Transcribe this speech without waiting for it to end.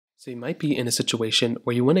So you might be in a situation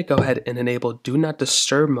where you want to go ahead and enable Do Not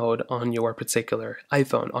Disturb mode on your particular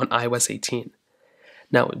iPhone on iOS 18.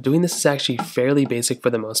 Now, doing this is actually fairly basic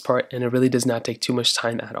for the most part, and it really does not take too much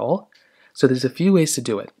time at all. So there's a few ways to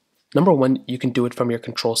do it. Number one, you can do it from your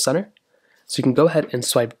control center. So you can go ahead and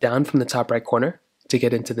swipe down from the top right corner to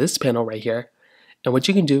get into this panel right here. And what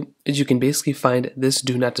you can do is you can basically find this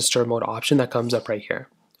Do Not Disturb mode option that comes up right here.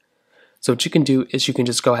 So what you can do is you can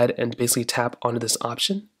just go ahead and basically tap onto this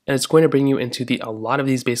option, and it's going to bring you into a lot of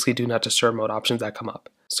these basically Do Not Disturb mode options that come up.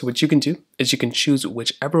 So what you can do is you can choose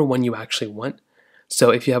whichever one you actually want.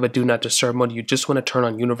 So if you have a Do Not Disturb mode, you just want to turn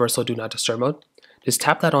on Universal Do Not Disturb mode, just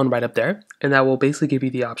tap that on right up there, and that will basically give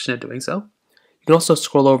you the option of doing so. You can also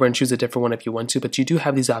scroll over and choose a different one if you want to, but you do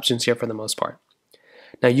have these options here for the most part.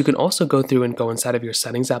 Now you can also go through and go inside of your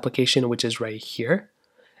settings application, which is right here.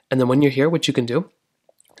 And then when you're here, what you can do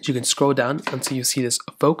is you can scroll down until you see this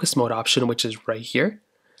focus mode option, which is right here.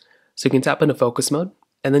 So you can tap into focus mode,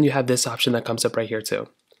 and then you have this option that comes up right here too.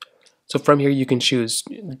 So from here, you can choose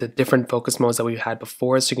the different focus modes that we've had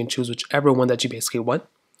before, so you can choose whichever one that you basically want.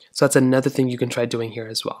 So that's another thing you can try doing here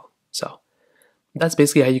as well. So that's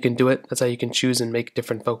basically how you can do it. That's how you can choose and make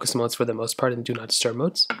different focus modes for the most part and Do Not Disturb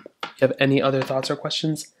modes. If you have any other thoughts or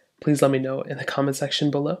questions, please let me know in the comment section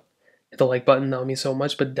below. Hit the like button, that would mean so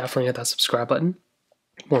much, but definitely hit that subscribe button.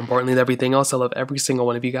 More importantly than everything else, I love every single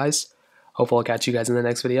one of you guys. Hopefully I'll catch you guys in the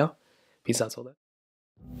next video. Peace out till then.